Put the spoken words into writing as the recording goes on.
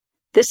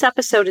This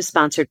episode is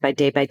sponsored by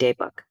Day by Day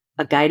Book,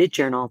 a guided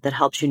journal that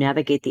helps you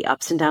navigate the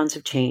ups and downs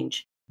of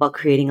change while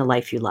creating a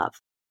life you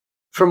love.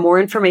 For more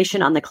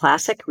information on the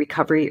classic,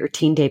 recovery, or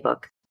teen day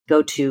book,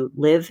 go to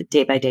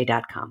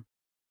livedaybyday.com.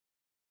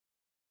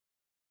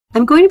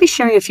 I'm going to be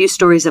sharing a few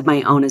stories of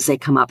my own as they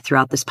come up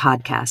throughout this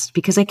podcast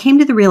because I came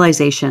to the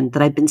realization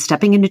that I've been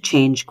stepping into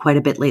change quite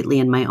a bit lately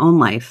in my own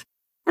life,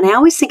 and I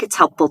always think it's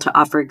helpful to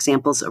offer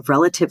examples of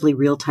relatively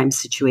real-time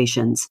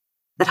situations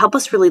that help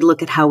us really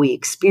look at how we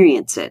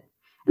experience it,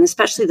 and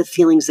especially the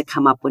feelings that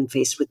come up when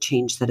faced with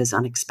change that is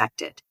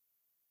unexpected.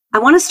 I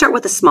want to start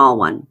with a small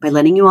one by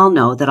letting you all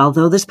know that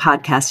although this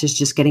podcast is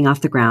just getting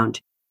off the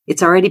ground,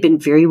 it's already been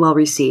very well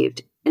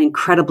received and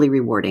incredibly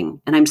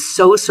rewarding, and I'm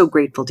so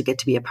grateful to get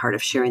to be a part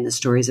of sharing the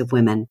stories of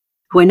women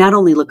who I not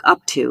only look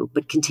up to,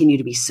 but continue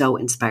to be so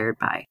inspired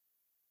by.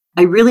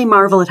 I really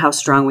marvel at how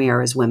strong we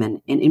are as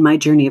women, and in my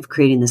journey of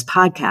creating this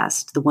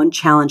podcast, the one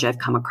challenge I've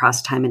come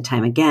across time and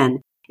time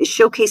again is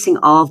showcasing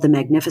all of the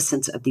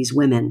magnificence of these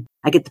women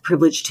I get the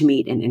privilege to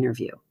meet and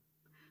interview.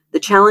 The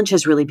challenge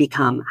has really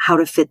become how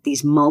to fit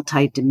these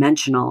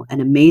multi-dimensional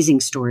and amazing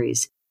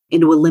stories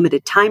into a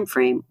limited time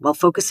frame while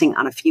focusing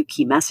on a few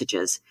key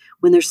messages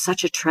when there's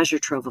such a treasure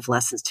trove of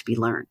lessons to be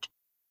learned.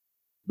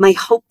 My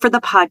hope for the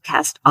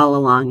podcast all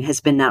along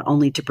has been not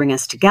only to bring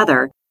us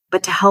together,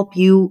 but to help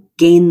you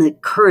gain the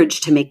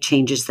courage to make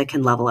changes that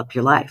can level up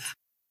your life,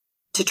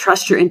 to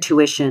trust your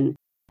intuition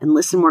and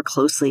listen more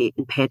closely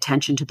and pay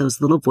attention to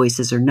those little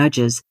voices or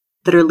nudges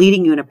that are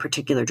leading you in a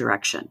particular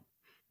direction.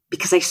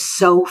 Because I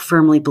so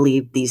firmly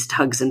believe these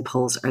tugs and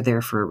pulls are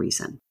there for a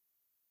reason.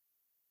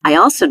 I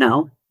also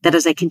know that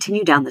as I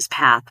continue down this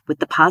path with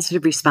the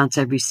positive response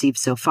I've received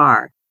so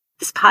far,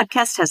 this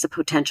podcast has the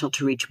potential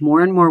to reach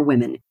more and more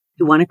women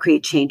who want to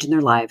create change in their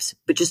lives,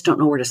 but just don't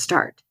know where to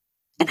start.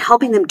 And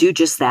helping them do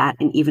just that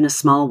in even a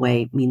small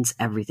way means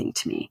everything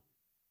to me.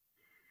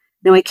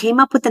 Now, I came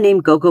up with the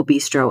name GoGo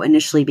Bistro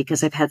initially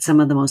because I've had some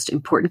of the most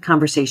important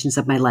conversations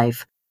of my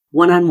life,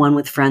 one-on-one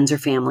with friends or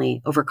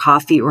family, over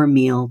coffee or a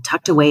meal,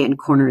 tucked away in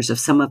corners of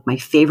some of my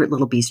favorite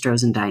little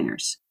bistros and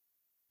diners.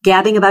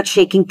 Gabbing about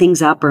shaking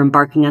things up or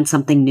embarking on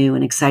something new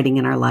and exciting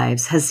in our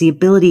lives has the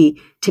ability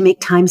to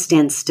make time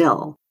stand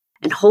still,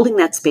 and holding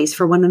that space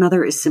for one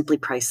another is simply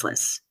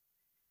priceless.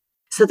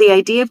 So the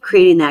idea of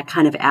creating that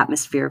kind of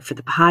atmosphere for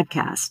the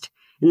podcast,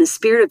 in the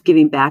spirit of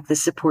giving back the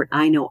support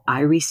I know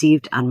I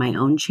received on my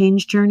own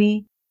change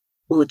journey,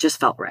 well, it just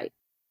felt right.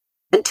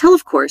 Until,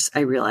 of course, I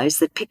realized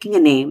that picking a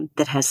name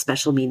that has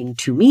special meaning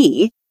to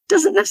me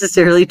doesn't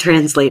necessarily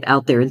translate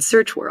out there in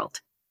search world.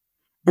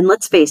 And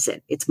let's face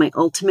it, it's my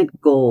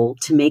ultimate goal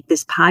to make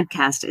this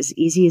podcast as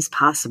easy as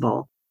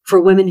possible for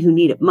women who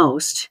need it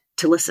most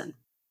to listen.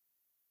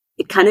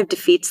 It kind of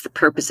defeats the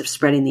purpose of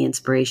spreading the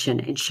inspiration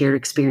and shared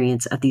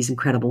experience of these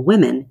incredible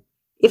women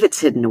if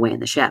it's hidden away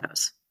in the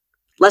shadows.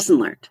 Lesson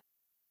learned.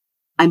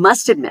 I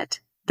must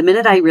admit, the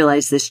minute I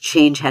realized this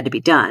change had to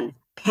be done,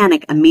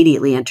 panic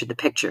immediately entered the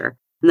picture.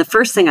 And the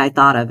first thing I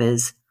thought of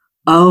is,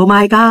 oh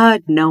my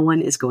God, no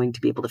one is going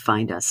to be able to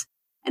find us.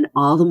 And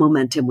all the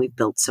momentum we've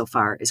built so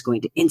far is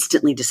going to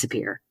instantly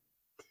disappear.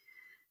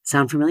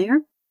 Sound familiar?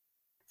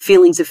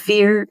 Feelings of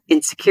fear,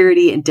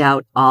 insecurity, and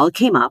doubt all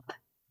came up,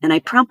 and I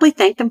promptly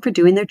thanked them for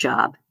doing their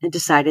job and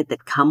decided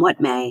that come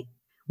what may,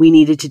 we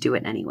needed to do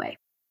it anyway.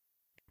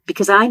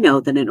 Because I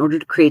know that in order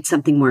to create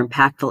something more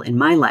impactful in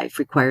my life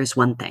requires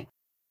one thing: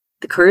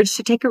 the courage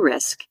to take a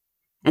risk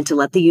and to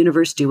let the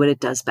universe do what it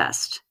does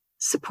best,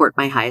 support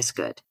my highest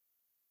good.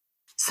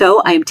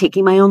 So I am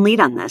taking my own lead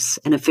on this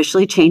and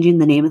officially changing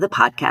the name of the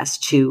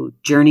podcast to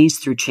Journeys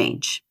Through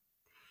Change.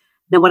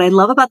 Now, what I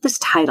love about this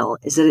title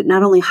is that it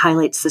not only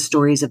highlights the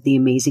stories of the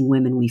amazing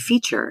women we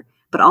feature,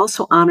 but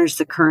also honors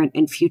the current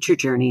and future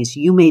journeys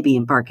you may be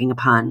embarking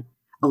upon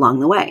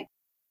along the way.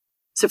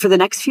 So for the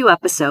next few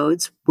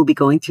episodes, we'll be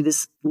going through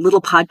this little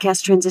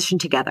podcast transition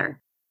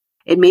together.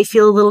 It may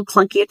feel a little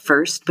clunky at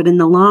first, but in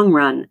the long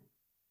run,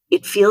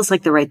 it feels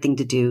like the right thing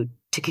to do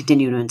to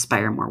continue to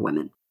inspire more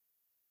women.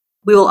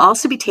 We will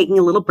also be taking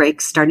a little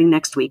break starting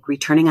next week,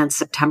 returning on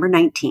September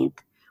 19th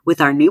with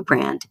our new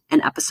brand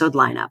and episode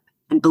lineup.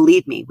 And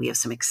believe me, we have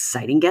some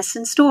exciting guests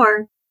in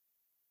store.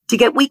 To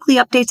get weekly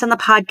updates on the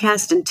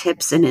podcast and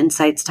tips and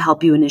insights to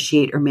help you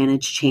initiate or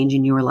manage change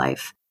in your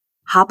life,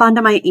 hop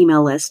onto my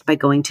email list by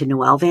going to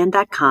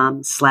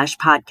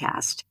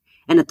noellevan.com/podcast.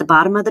 And at the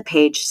bottom of the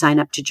page, sign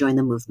up to join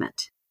the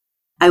movement.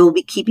 I will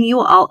be keeping you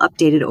all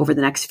updated over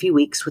the next few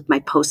weeks with my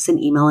posts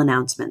and email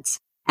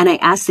announcements. And I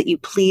ask that you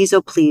please,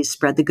 oh please,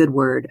 spread the good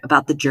word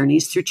about the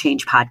Journeys Through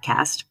Change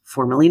podcast,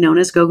 formerly known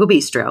as GoGo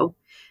Bistro,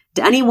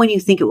 to anyone you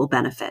think it will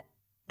benefit.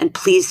 And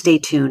please stay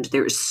tuned.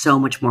 There is so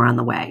much more on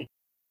the way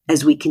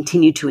as we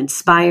continue to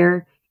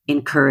inspire,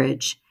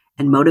 encourage,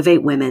 and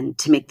motivate women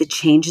to make the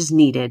changes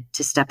needed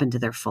to step into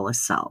their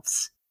fullest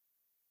selves.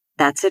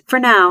 That's it for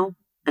now.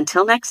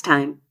 Until next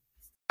time.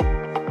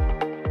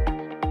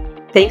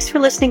 Thanks for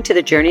listening to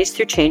the Journeys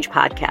Through Change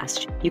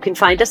podcast. You can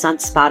find us on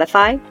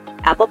Spotify,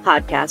 Apple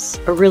Podcasts,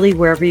 or really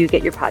wherever you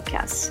get your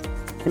podcasts.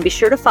 And be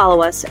sure to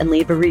follow us and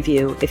leave a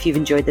review if you've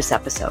enjoyed this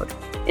episode.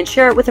 And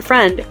share it with a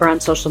friend or on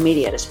social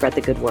media to spread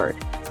the good word,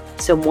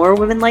 so more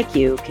women like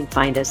you can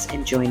find us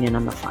and join in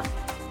on the fun.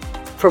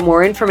 For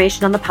more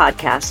information on the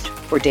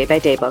podcast or Day by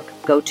Day book,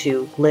 go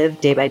to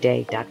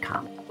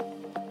livedaybyday.com.